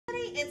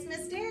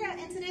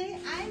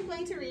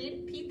going to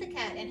read Pete the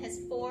Cat and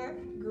his 4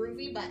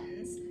 Groovy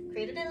Buttons,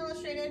 created and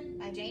illustrated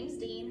by James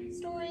Dean,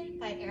 story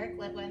by Eric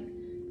Litwin,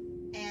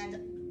 and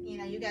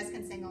you guys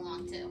can sing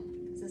along too,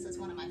 because this is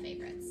one of my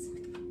favorites.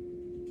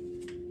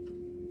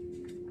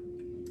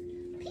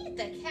 Pete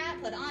the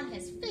Cat put on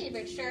his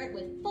favorite shirt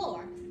with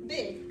 4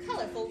 big,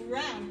 colorful,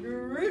 round,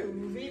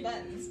 groovy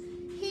buttons.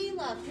 He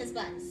loved his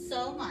buttons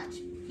so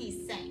much, he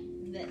sang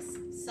this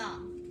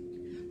song.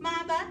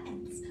 My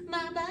buttons,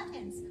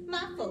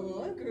 my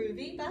 4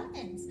 groovy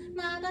buttons.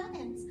 My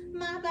buttons,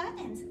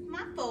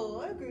 my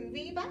 4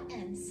 groovy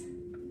buttons.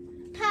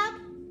 Pop!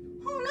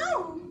 Oh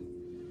no!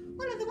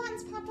 One of the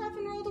buttons popped off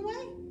and rolled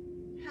away.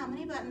 How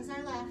many buttons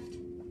are left?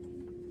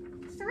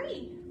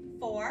 3.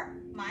 4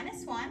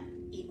 minus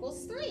 1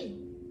 equals 3.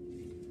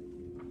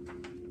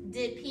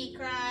 Did Pete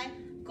cry?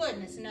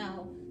 Goodness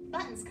no.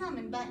 Buttons come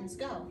and buttons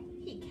go.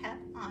 He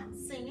kept on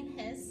singing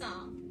his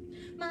song.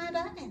 My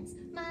buttons,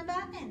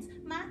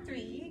 my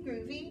 3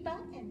 groovy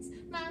buttons.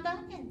 My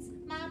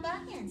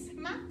buttons,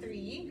 my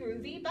 3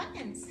 groovy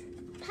buttons.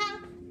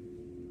 Pop!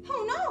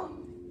 Oh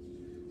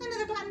no!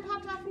 Another button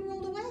popped off and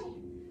rolled away.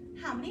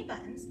 How many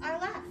buttons are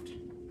left?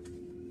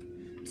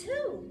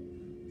 2.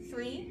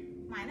 3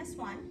 minus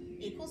 1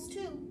 equals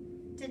 2.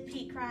 Did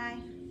Pete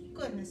cry?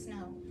 Goodness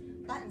no.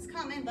 Buttons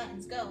come and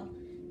buttons go.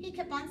 He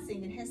kept on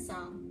singing his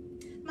song.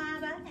 My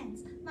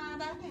buttons,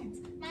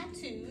 my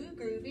 2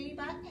 groovy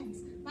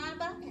buttons. My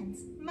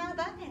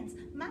buttons,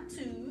 my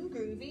 2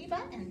 groovy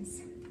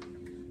buttons.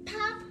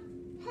 Pop!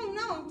 Oh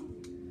no!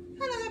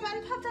 Another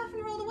button popped off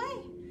and rolled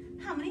away.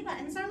 How many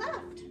buttons are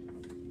left?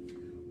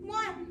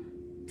 1.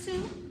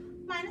 2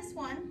 minus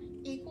 1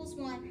 equals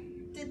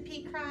 1. Did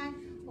Pete cry?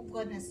 Oh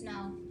goodness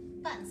no.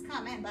 Buttons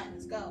come and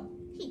buttons go.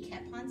 He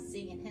kept on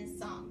singing his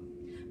song.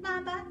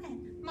 My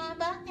button, my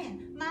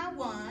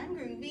 1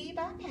 groovy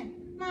button.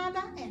 My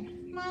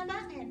button, my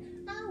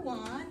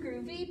 1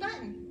 groovy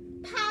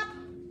button. Pop!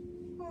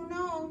 Oh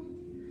no,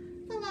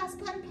 the last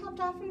button popped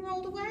off and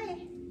rolled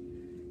away.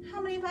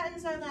 How many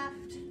buttons are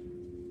left?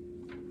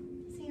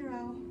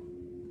 0.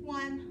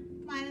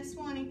 1 minus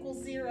 1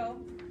 equals 0.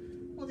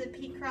 Well, did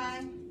Pete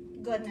cry?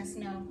 Goodness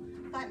no.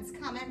 Buttons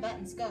come and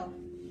buttons go.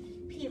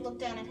 Pete looked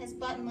down at his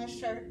buttonless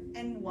shirt,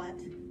 and what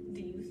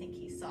do you think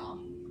he saw?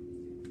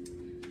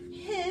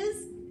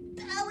 His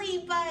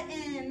belly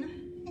button!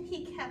 And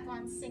he kept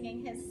on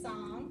singing his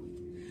song.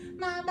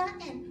 My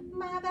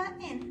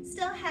button,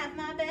 still have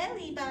my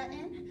belly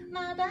button.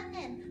 My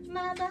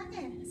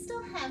button,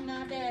 still have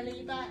my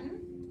belly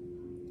button.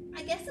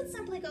 I guess it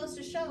simply goes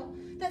to show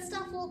that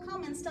stuff will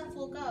come and stuff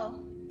will go.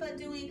 But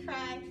do we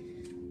cry?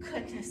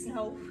 Goodness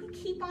no, we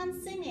keep on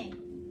singing.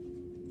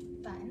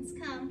 Buttons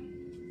come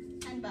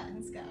and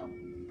buttons go.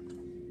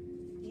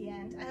 The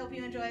end. I hope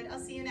you enjoyed. I'll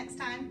see you next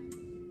time.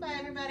 Bye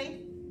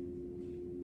everybody.